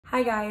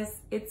Hi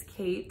guys, it's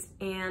Kate,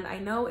 and I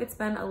know it's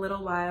been a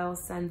little while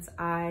since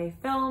I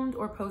filmed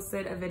or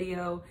posted a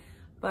video,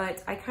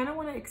 but I kind of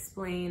want to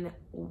explain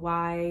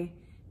why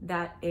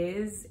that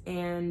is,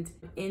 and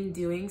in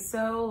doing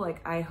so,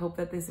 I hope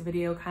that this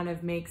video kind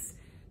of makes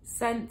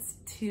sense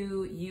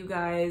to you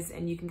guys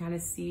and you can kind of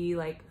see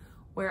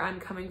where I'm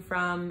coming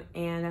from,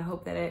 and I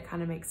hope that it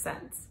kind of makes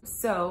sense.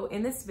 So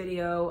in this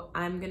video,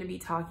 I'm going to be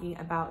talking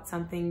about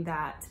something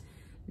that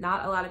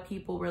not a lot of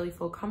people really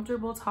feel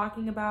comfortable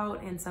talking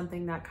about, and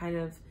something that kind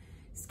of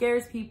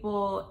scares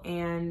people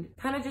and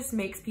kind of just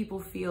makes people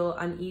feel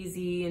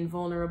uneasy and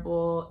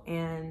vulnerable.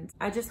 And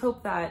I just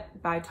hope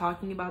that by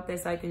talking about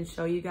this, I can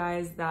show you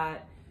guys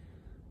that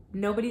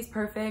nobody's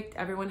perfect.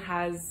 Everyone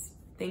has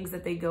things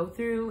that they go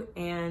through,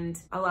 and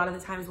a lot of the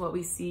times what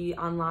we see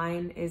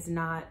online is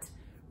not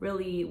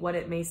really what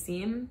it may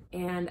seem,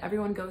 and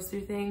everyone goes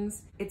through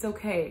things. It's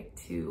okay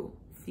to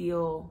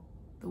feel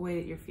the way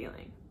that you're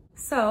feeling.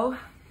 So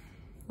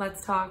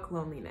let's talk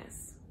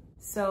loneliness.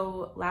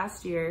 So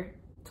last year,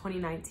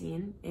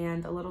 2019,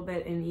 and a little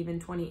bit in even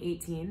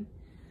 2018,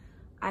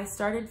 I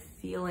started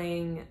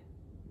feeling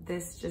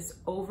this just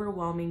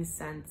overwhelming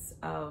sense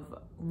of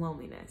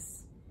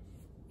loneliness.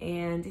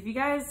 And if you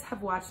guys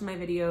have watched my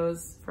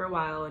videos for a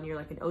while and you're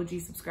like an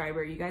OG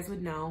subscriber, you guys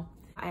would know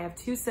I have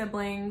 2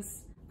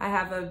 siblings, I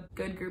have a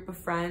good group of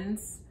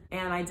friends,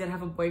 and I did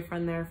have a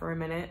boyfriend there for a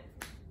minute.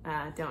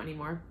 Don't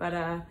anymore, but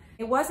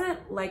it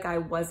wasn't like I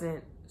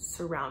wasn't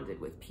surrounded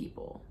with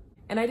people.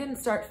 And I didn't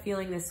start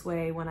feeling this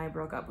way when I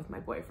broke up with my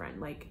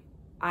boyfriend.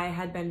 I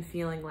had been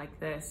feeling like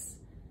this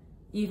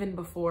even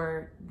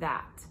before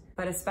that,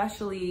 but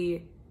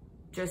especially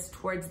just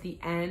towards the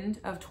end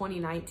of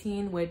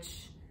 2019,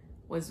 which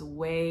was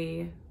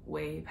way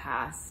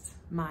past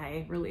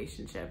my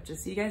relationship.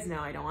 Just so you guys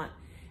know, I don't want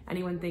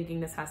anyone thinking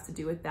this has to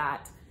do with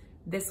that.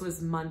 This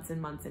was months and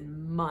months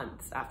and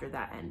months after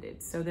that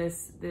ended. So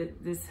this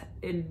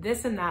and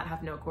that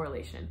have no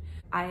correlation.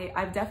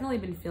 I've definitely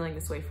been feeling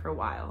this way for a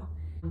while.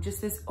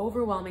 Just this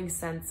overwhelming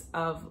sense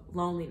of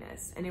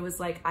loneliness. And it was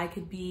like I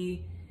could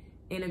be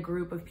in a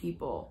group of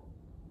people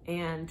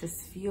and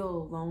just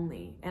feel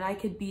lonely. And I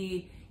could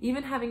be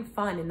even having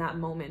fun in that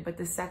moment. But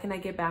the second I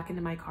get back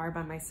into my car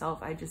by myself,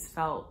 I just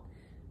felt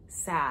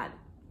sad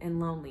and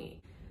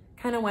lonely.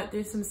 Kind of went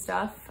through some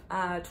stuff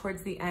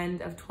towards the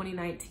end of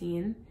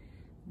 2019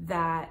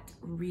 that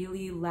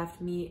really left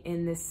me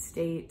in this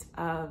state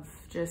of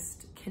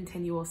just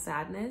continual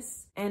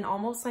sadness and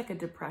almost like a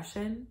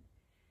depression.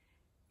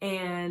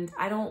 And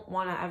I don't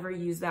want to ever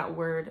use that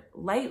word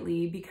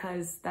lightly,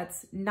 because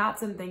that's not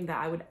something that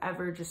I would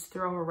ever just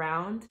throw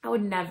around. I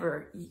would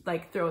never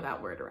throw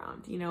that word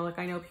around. You know,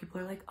 I know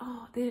people are like,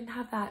 oh, they didn't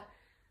have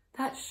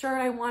that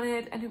shirt I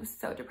wanted and it was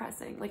so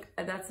depressing.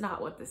 That's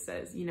not what this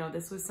is. You know,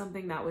 this was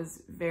something that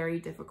was very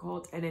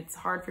difficult, and it's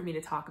hard for me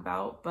to talk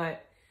about,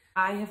 but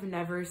I have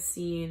never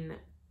seen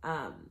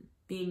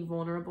being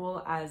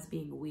vulnerable as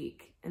being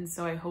weak. And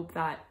so I hope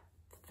that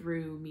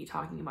through me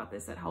talking about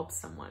this, it helps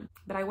someone.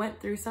 But I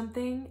went through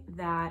something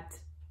that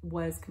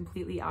was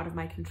completely out of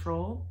my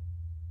control,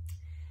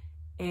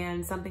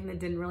 and something that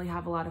didn't really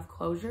have a lot of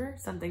closure,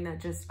 something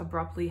that just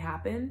abruptly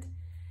happened.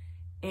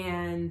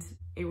 And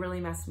it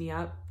really messed me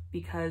up,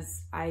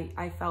 because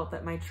I felt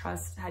that my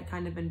trust had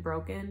kind of been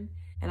broken,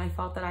 and I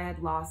felt that I had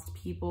lost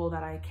people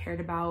that I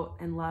cared about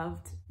and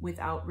loved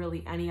without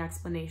really any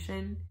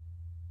explanation.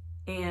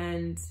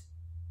 And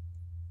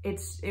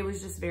it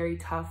was just very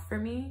tough for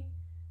me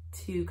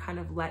to kind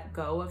of let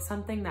go of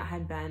something that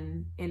had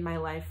been in my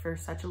life for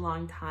such a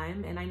long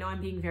time. And I know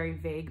I'm being very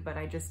vague, but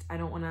I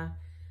don't want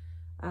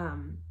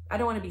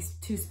to be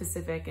too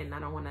specific, and I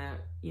don't want to,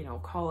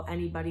 call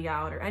anybody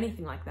out or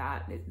anything like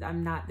that.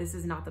 This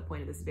is not the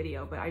point of this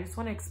video, but I just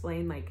want to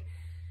explain,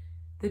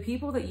 the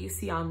people that you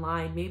see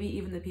online, maybe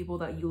even the people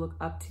that you look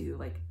up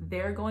to,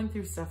 they're going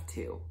through stuff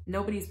too.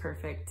 Nobody's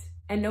perfect,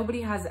 and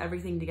nobody has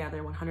everything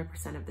together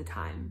 100% of the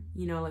time.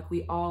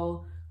 We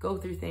all go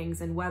through things,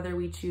 and whether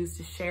we choose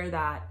to share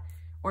that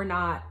or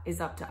not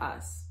is up to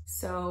us.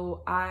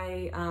 So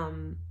I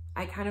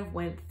kind of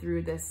went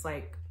through this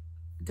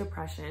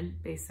depression,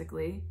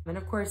 basically. And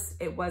of course,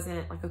 it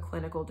wasn't a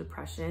clinical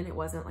depression. It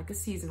wasn't a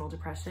seasonal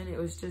depression. It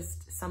was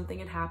just something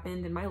had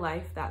happened in my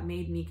life that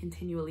made me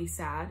continually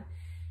sad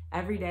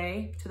every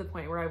day, to the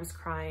point where I was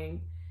crying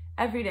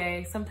every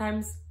day,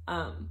 sometimes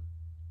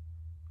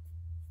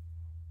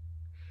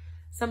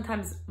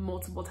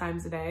multiple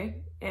times a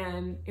day.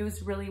 And it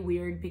was really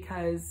weird,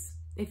 because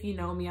if you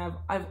know me,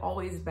 I've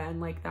always been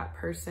that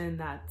person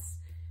that's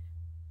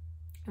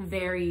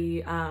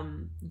very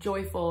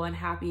joyful and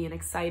happy and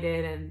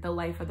excited, and the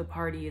life of the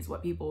party is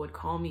what people would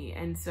call me.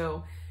 And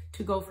so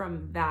to go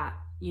from that,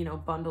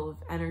 bundle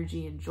of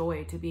energy and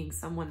joy, to being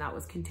someone that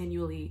was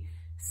continually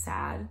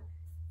sad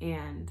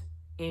and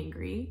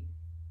angry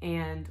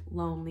and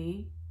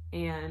lonely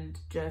and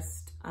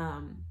just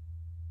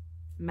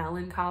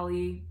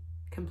melancholy,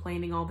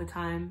 complaining all the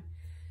time,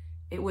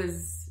 it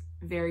was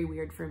very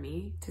weird for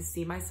me to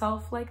see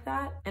myself like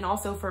that. And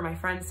also for my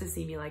friends to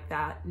see me like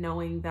that,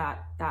 knowing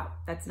that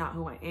that's not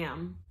who I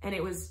am. And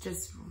it was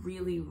just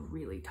really,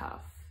 really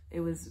tough. It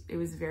was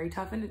very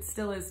tough, and it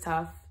still is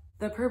tough.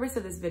 The purpose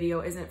of this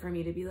video isn't for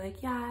me to be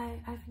like, yeah,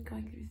 I've been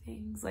going through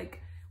things.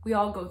 Like, we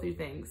all go through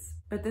things.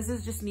 But this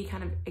is just me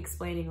kind of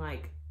explaining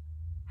like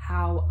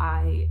how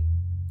I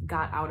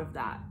got out of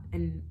that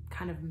and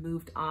kind of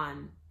moved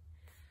on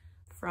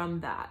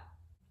from that.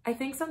 I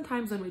think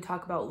sometimes when we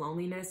talk about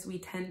loneliness, we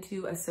tend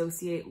to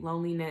associate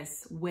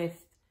loneliness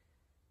with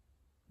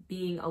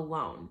being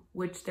alone,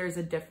 which there's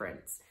a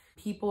difference.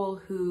 People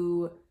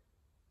who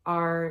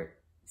are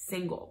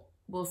single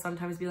will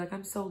sometimes be like,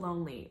 I'm so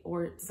lonely,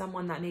 or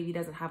someone that maybe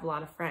doesn't have a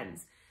lot of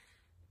friends.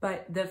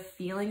 But the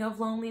feeling of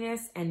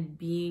loneliness and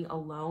being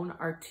alone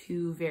are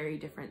two very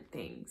different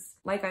things.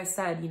 Like I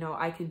said, you know,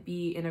 I could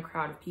be in a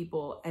crowd of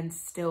people and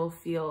still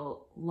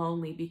feel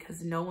lonely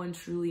because no one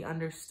truly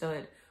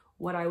understood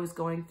what I was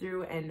going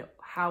through and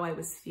how I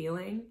was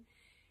feeling.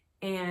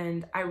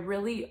 And I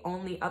really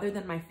only, other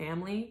than my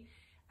family,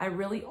 I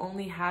really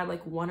only had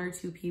like one or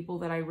two people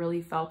that I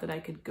really felt that I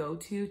could go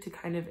to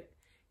kind of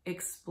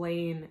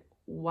explain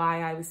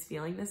why I was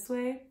feeling this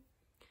way.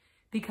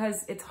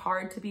 Because it's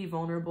hard to be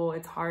vulnerable.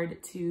 It's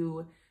hard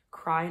to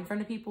cry in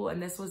front of people.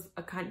 And this was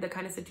the kind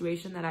of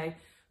situation that I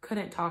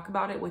couldn't talk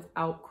about it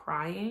without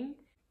crying.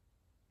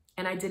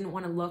 And I didn't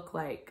want to look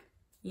like,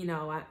 you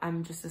know,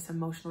 I'm just this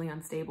emotionally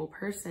unstable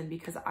person,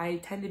 because I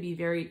tend to be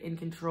very in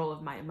control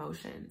of my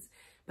emotions.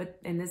 But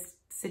in this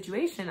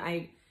situation,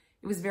 it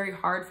was very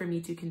hard for me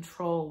to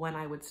control when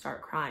I would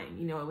start crying.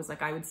 You know, it was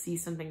like I would see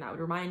something that would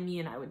remind me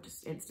and I would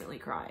just instantly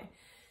cry.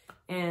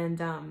 And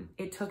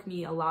it took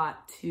me a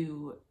lot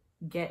to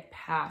get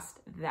past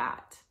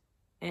that.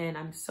 And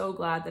I'm so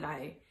glad that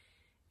I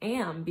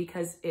am,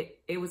 because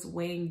it was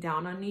weighing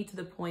down on me to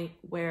the point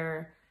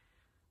where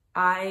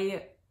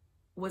I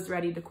was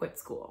ready to quit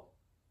school.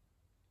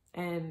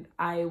 And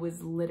I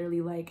was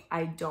literally like,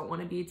 I don't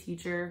want to be a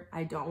teacher.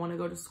 I don't want to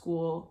go to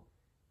school.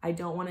 I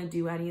don't want to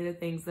do any of the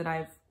things that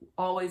I've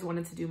always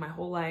wanted to do my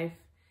whole life.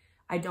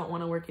 I don't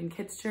want to work in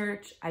kids'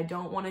 church. I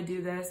don't want to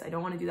do this. I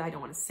don't want to do that. I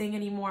don't want to sing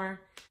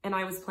anymore. And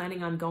I was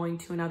planning on going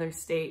to another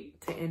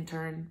state to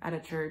intern at a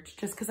church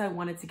just because I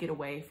wanted to get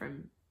away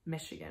from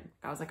Michigan.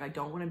 I was like, I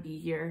don't want to be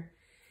here.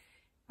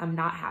 I'm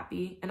not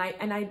happy. And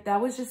that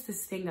was just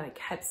this thing that I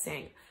kept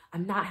saying,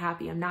 I'm not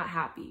happy. I'm not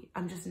happy.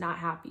 I'm just not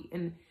happy.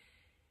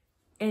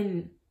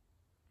 And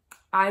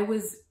I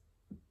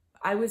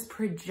was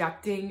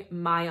projecting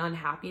my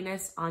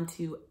unhappiness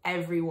onto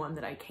everyone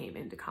that I came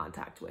into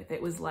contact with.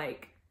 It was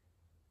like,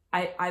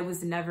 I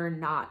was never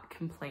not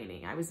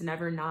complaining. I was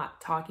never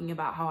not talking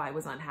about how I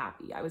was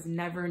unhappy. I was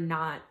never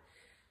not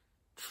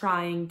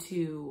trying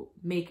to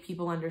make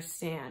people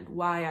understand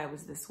why I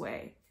was this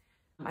way.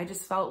 I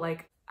just felt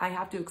like I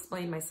have to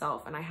explain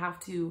myself and I have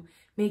to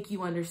make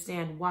you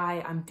understand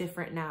why I'm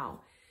different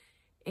now.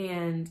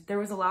 And there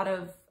was a lot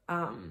of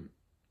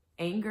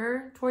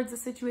anger towards the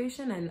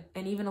situation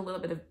and even a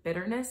little bit of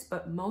bitterness,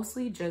 but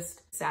mostly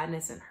just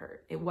sadness and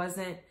hurt. It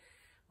wasn't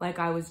like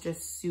I was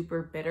just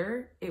super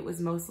bitter. It was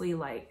mostly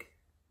like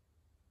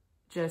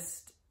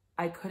just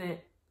I couldn't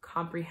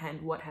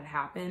comprehend what had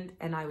happened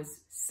and I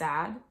was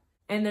sad.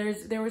 And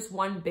there was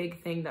one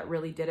big thing that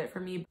really did it for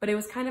me, but it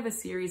was kind of a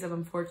series of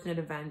unfortunate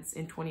events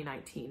in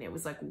 2019. It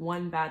was like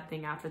one bad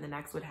thing after the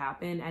next would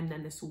happen, and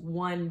then this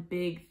one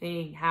big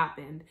thing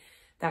happened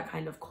that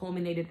kind of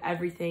culminated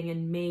everything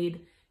and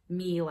made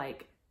me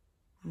like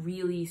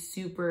really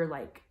super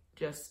like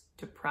just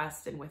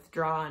depressed and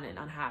withdrawn and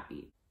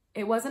unhappy.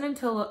 It wasn't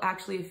until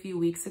actually a few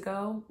weeks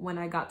ago when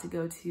I got to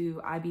go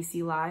to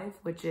IBC Live,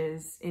 which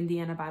is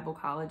Indiana Bible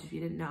College, if you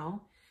didn't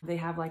know. They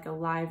have like a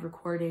live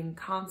recording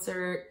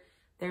concert.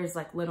 There's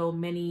like little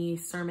mini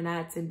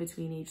sermonettes in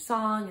between each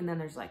song, and then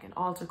there's like an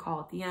altar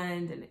call at the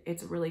end, and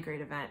it's a really great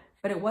event.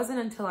 But it wasn't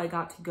until I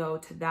got to go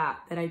to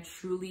that I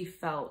truly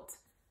felt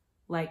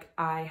like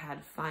I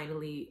had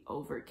finally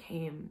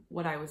overcame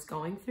what I was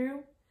going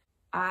through.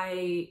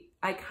 I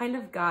kind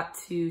of got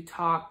to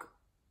talk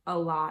a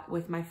lot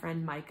with my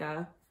friend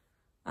Micah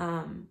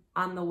on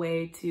the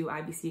way to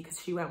IBC, because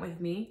she went with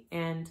me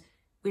and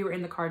we were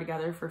in the car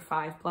together for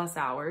 5+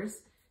 hours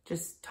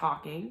just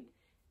talking.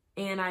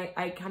 And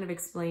I kind of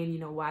explained, you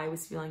know, why I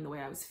was feeling the way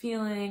I was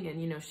feeling.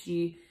 And, you know,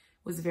 she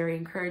was very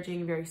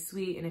encouraging, very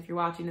sweet. And if you're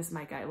watching this,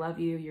 Micah, I love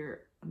you. You're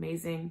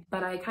amazing.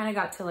 But I kind of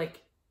got to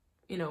like,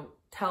 you know,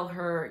 tell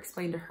her,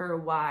 explain to her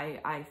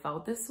why I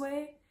felt this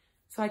way.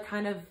 So I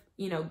kind of,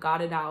 you know,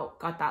 got it out,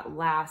 got that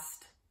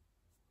last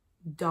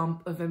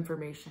dump of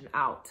information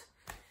out.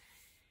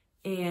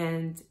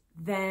 And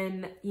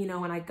then, you know,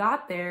 when I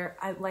got there,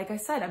 like I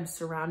said, I'm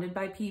surrounded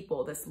by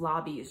people. This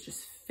lobby is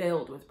just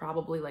filled with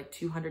probably like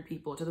 200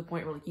 people, to the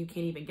point where like you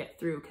can't even get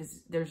through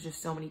because there's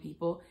just so many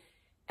people.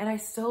 And I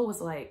still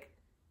was like,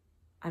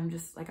 I'm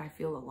just like, I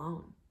feel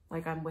alone.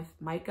 Like I'm with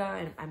Micah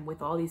and I'm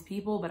with all these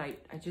people, but I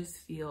just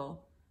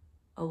feel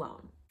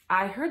alone.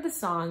 I heard the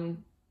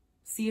song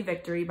Sea of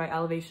Victory by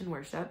Elevation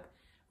Worship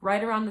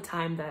right around the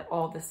time that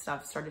all this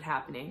stuff started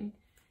happening.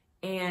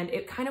 And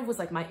it kind of was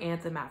like my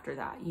anthem after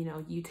that. You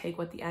know, you take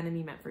what the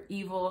enemy meant for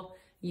evil,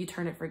 you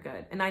turn it for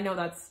good. And I know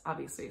that's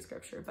obviously a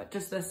scripture, but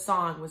just the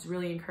song was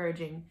really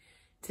encouraging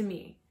to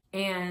me.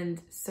 And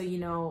so, you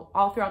know,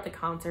 all throughout the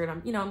concert,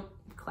 I'm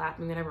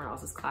clapping when everyone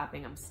else is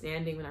clapping. I'm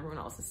standing when everyone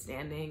else is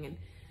standing. And,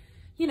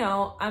 you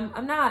know,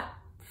 I'm not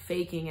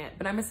faking it,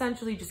 but I'm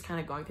essentially just kind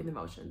of going through the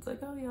motions. Like,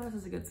 oh yeah, this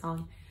is a good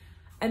song.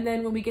 And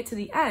then when we get to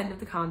the end of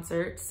the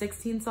concert,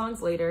 16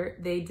 songs later,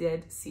 they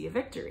did See a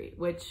Victory,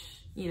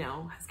 which, you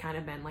know, has kind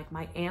of been like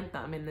my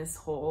anthem in this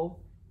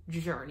whole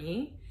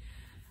journey.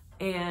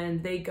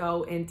 And they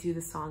go into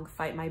the song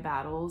Fight My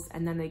Battles,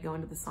 and then they go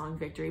into the song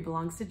Victory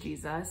Belongs to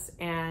Jesus.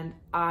 And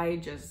I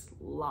just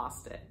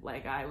lost it.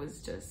 Like, I was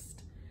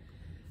just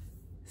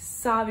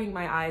sobbing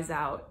my eyes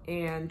out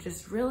and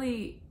just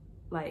really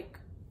like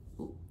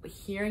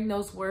hearing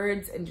those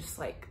words and just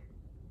like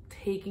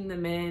taking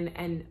them in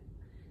and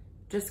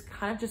just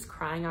kind of just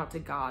crying out to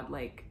God,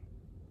 like,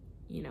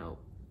 you know,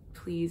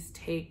 please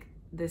take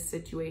this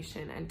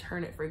situation and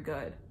turn it for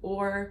good.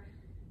 Or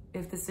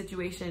if the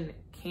situation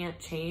can't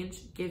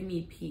change, give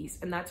me peace.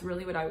 And that's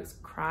really what I was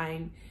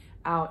crying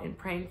out and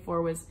praying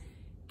for, was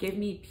give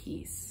me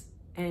peace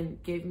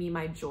and give me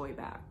my joy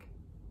back,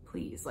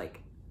 please.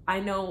 Like,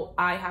 I know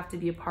I have to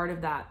be a part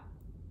of that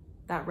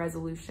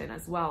resolution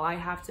as well. I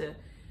have to,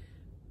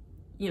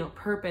 you know,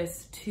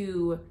 purpose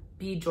to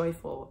be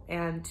joyful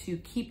and to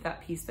keep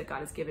that peace that God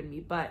has given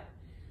me. But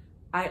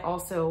I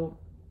also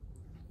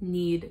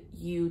need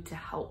you to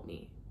help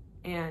me.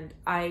 And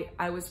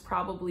I was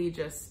probably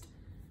just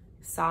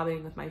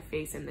sobbing with my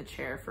face in the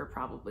chair for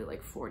probably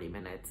like 40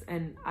 minutes.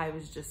 And I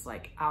was just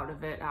like out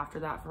of it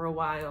after that for a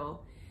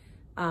while.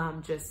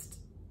 Just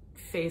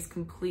face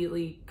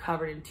completely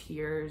covered in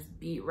tears,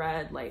 beet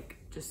red, like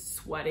just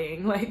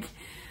sweating, like,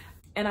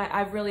 and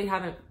I really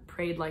haven't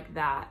prayed like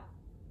that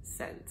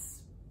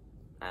since,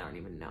 I don't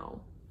even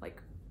know, like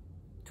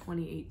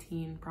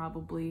 2018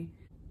 probably,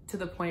 to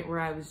the point where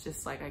I was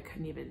just like, I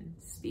couldn't even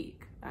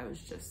speak. I was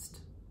just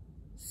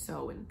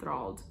so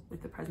enthralled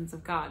with the presence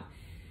of God.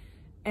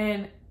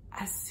 And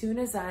as soon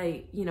as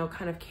I, you know,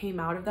 kind of came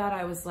out of that,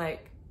 I was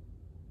like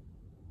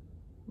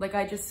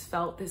I just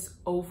felt this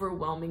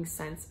overwhelming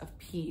sense of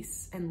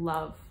peace and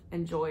love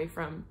and joy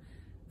from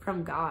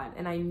God.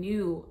 And I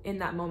knew in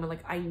that moment,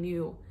 like, I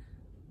knew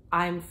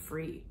I'm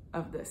free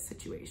of this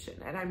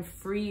situation and I'm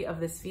free of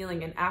this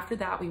feeling. And after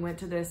that, we went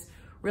to this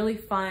really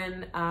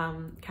fun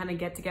kind of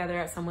get together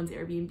at someone's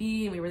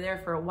Airbnb, and we were there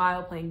for a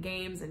while playing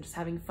games and just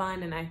having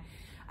fun. And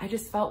I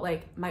just felt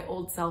like my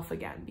old self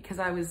again, because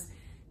I was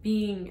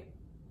being,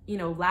 you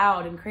know,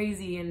 loud and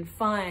crazy and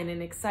fun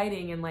and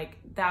exciting, and like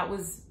that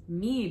was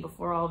me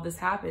before all of this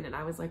happened. And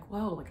I was like,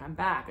 whoa, like I'm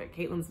back, like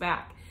Caitlin's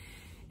back.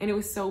 And it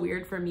was so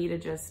weird for me to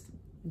just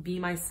be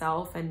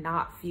myself and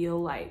not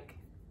feel like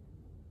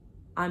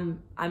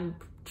I'm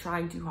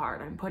trying too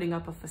hard, I'm putting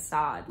up a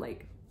facade.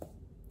 Like,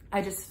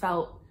 I just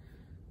felt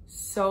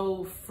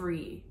so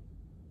free,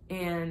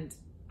 and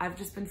I've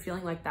just been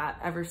feeling like that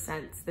ever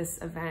since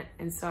this event.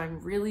 And so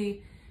I'm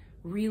really,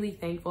 really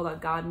thankful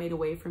that God made a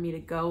way for me to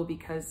go,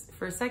 because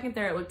for a second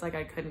there, it looked like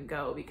I couldn't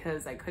go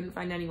because I couldn't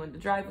find anyone to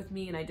drive with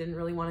me, and I didn't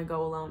really want to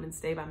go alone and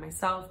stay by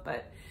myself.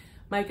 But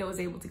Micah was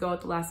able to go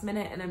at the last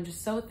minute, and I'm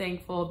just so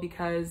thankful,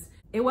 because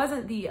it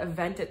wasn't the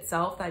event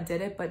itself that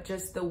did it, but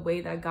just the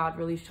way that God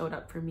really showed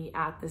up for me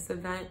at this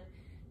event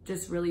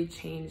just really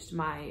changed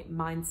my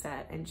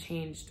mindset and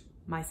changed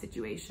my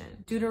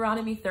situation.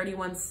 Deuteronomy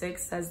 31:6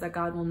 says that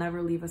God will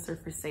never leave us or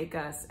forsake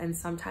us. And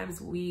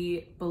sometimes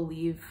we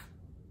believe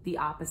the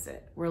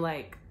opposite. We're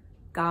like,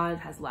 God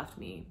has left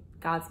me.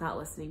 God's not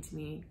listening to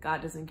me.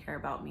 God doesn't care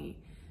about me.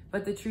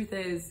 But the truth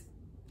is,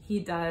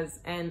 he does.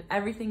 And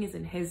everything is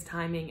in his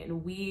timing,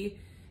 and we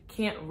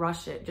can't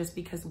rush it just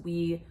because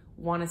we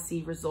want to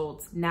see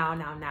results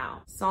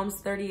now.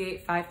 Psalms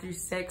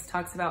 38:5-6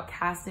 talks about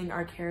casting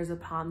our cares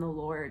upon the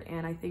Lord.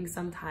 And I think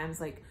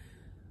sometimes, like,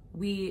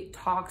 we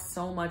talk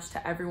so much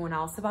to everyone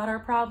else about our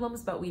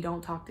problems, but we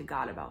don't talk to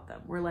God about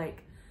them. We're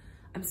like,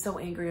 I'm so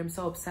angry, I'm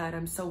so upset,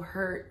 I'm so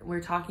hurt. We're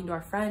talking to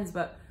our friends,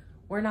 but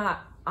we're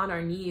not on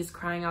our knees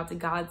crying out to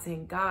God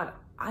saying, God,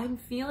 I'm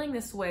feeling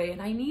this way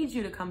and I need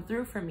you to come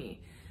through for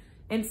me.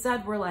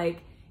 Instead, we're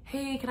like,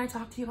 hey, can I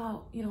talk to you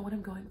about, you know, what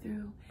I'm going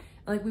through?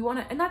 Like, we want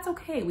to, and that's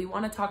okay. We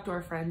want to talk to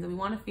our friends and we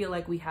want to feel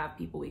like we have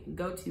people we can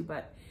go to,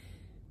 but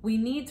we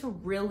need to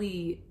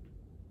really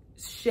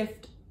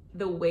shift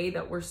the way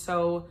that we're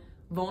so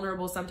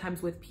vulnerable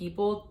sometimes with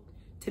people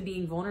to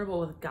being vulnerable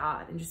with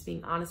God and just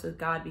being honest with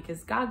God,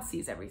 because God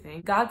sees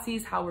everything. God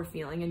sees how we're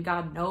feeling and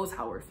God knows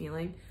how we're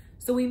feeling.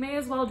 So we may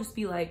as well just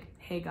be like,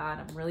 hey God,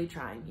 I'm really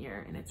trying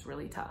here and it's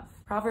really tough.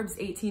 Proverbs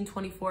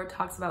 18:24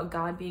 talks about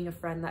God being a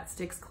friend that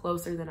sticks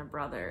closer than a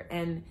brother.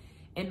 And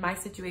in my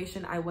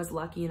situation, I was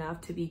lucky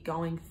enough to be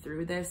going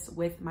through this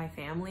with my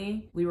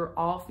family. We were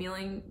all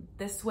feeling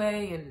this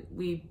way, and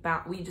we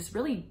just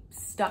really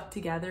stuck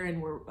together,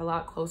 and we're a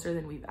lot closer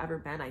than we've ever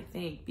been, I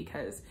think,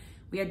 because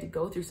we had to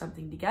go through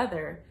something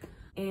together.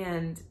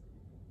 And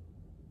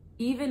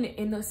even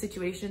in those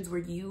situations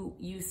where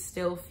you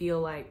still feel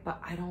like,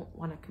 but I don't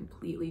want to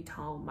completely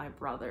tell my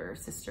brother or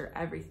sister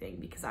everything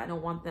because I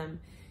don't want them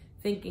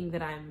thinking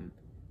that I'm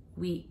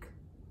weak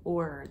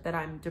or that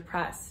I'm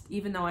depressed,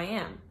 even though I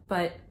am.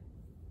 But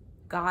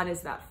God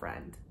is that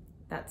friend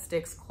that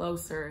sticks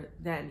closer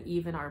than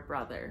even our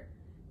brother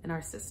and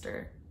our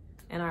sister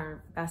and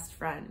our best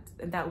friend,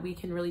 and that we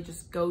can really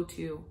just go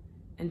to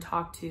and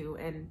talk to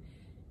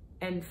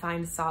and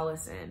find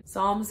solace in.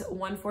 Psalms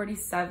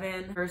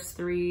 147 verse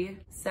 3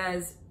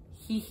 says,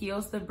 he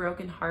heals the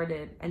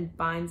brokenhearted and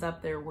binds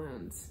up their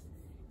wounds.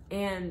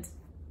 And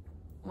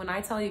when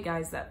I tell you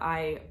guys that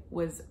I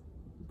was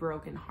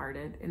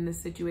brokenhearted in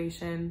this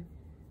situation,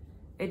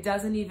 it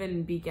doesn't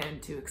even begin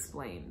to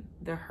explain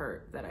the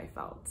hurt that I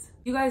felt.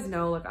 You guys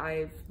know, like,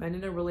 I've been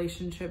in a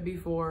relationship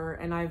before,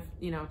 and I've,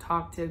 you know,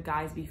 talked to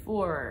guys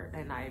before,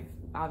 and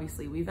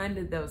obviously we've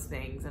ended those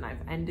things, and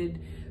I've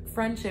ended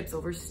friendships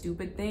over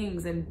stupid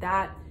things, and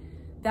that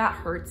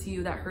hurts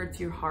you, that hurts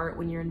your heart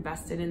when you're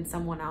invested in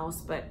someone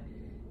else. But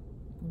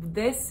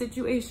this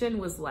situation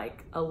was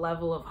like a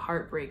level of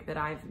heartbreak that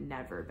I've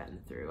never been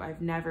through.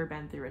 I've never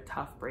been through a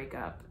tough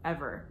breakup,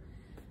 ever.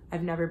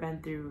 I've never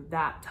been through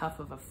that tough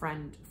of a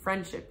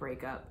friendship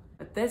breakup.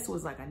 But this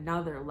was like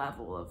another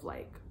level of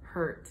like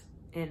hurt,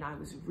 and I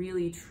was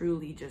really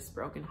truly just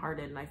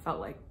brokenhearted, and I felt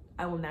like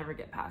I will never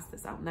get past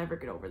this. I'll never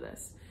get over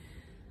this.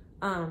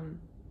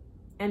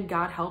 And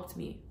God helped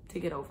me to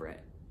get over it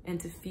and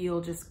to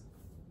feel just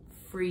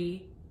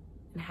free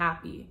and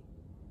happy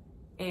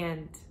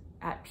and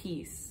at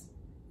peace.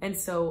 And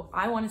so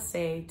I want to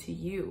say to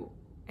you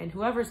and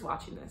whoever's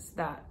watching this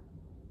that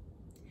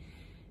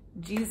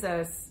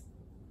Jesus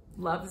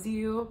loves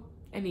you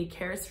and he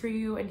cares for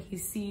you and he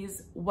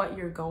sees what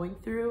you're going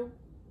through.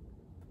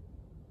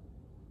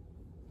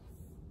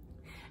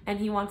 And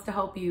he wants to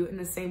help you in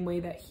the same way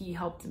that he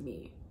helped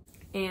me.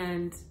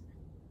 And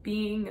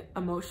being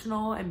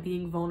emotional and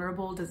being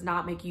vulnerable does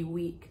not make you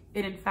weak.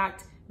 It in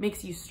fact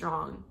makes you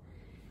strong.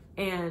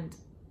 And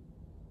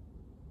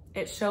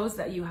it shows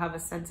that you have a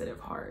sensitive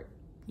heart,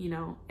 you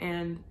know?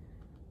 And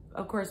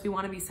of course we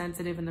want to be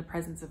sensitive in the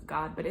presence of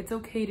God, but it's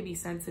okay to be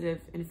sensitive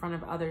in front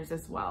of others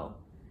as well.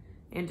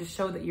 And to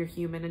show that you're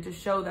human and to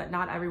show that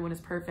not everyone is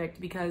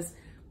perfect, because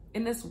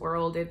in this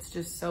world, it's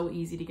just so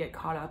easy to get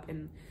caught up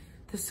in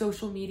the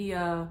social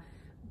media,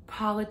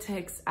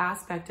 politics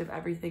aspect of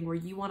everything where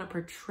you want to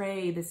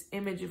portray this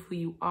image of who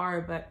you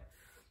are, but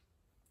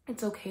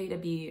it's okay to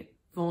be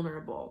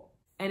vulnerable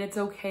and it's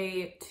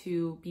okay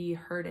to be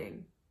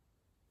hurting,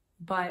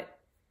 but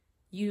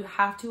you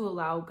have to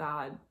allow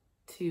God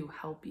to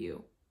help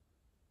you.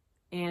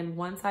 And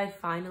once I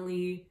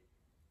finally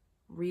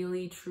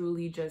really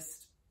truly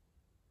just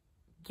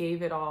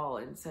gave it all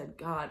and said,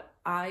 God,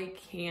 I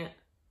can't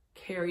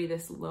carry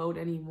this load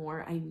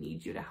anymore. I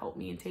need you to help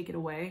me and take it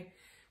away.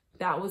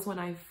 That was when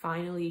I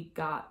finally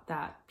got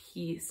that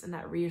peace and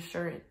that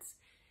reassurance.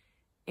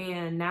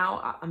 And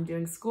now I'm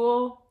doing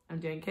school, I'm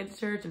doing kids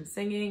church, I'm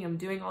singing, I'm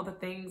doing all the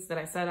things that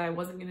I said I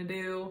wasn't going to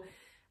do.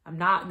 I'm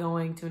not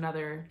going to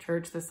another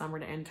church this summer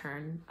to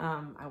intern.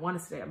 I want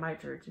to stay at my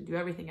church and do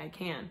everything I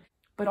can.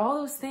 But all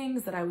those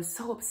things that I was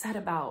so upset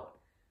about,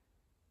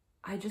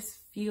 I just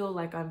feel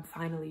like I'm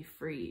finally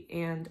free.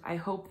 And I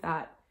hope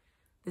that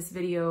this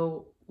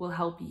video will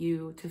help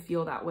you to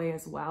feel that way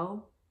as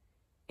well.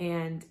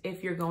 And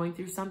if you're going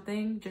through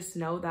something, just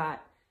know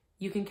that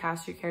you can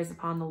cast your cares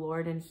upon the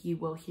Lord and he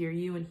will hear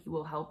you and he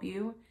will help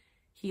you.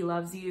 He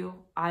loves you.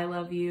 I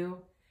love you.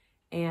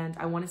 And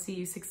I want to see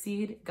you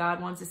succeed.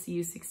 God wants to see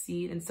you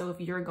succeed. And so if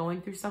you're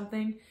going through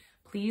something,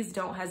 please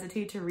don't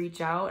hesitate to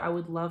reach out. I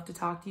would love to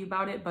talk to you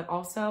about it. But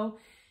also,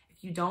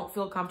 if you don't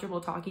feel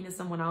comfortable talking to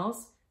someone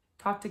else,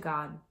 talk to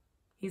God.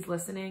 He's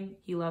listening.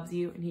 He loves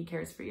you and he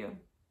cares for you.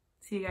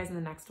 See you guys in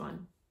the next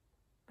one.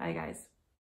 Bye, guys.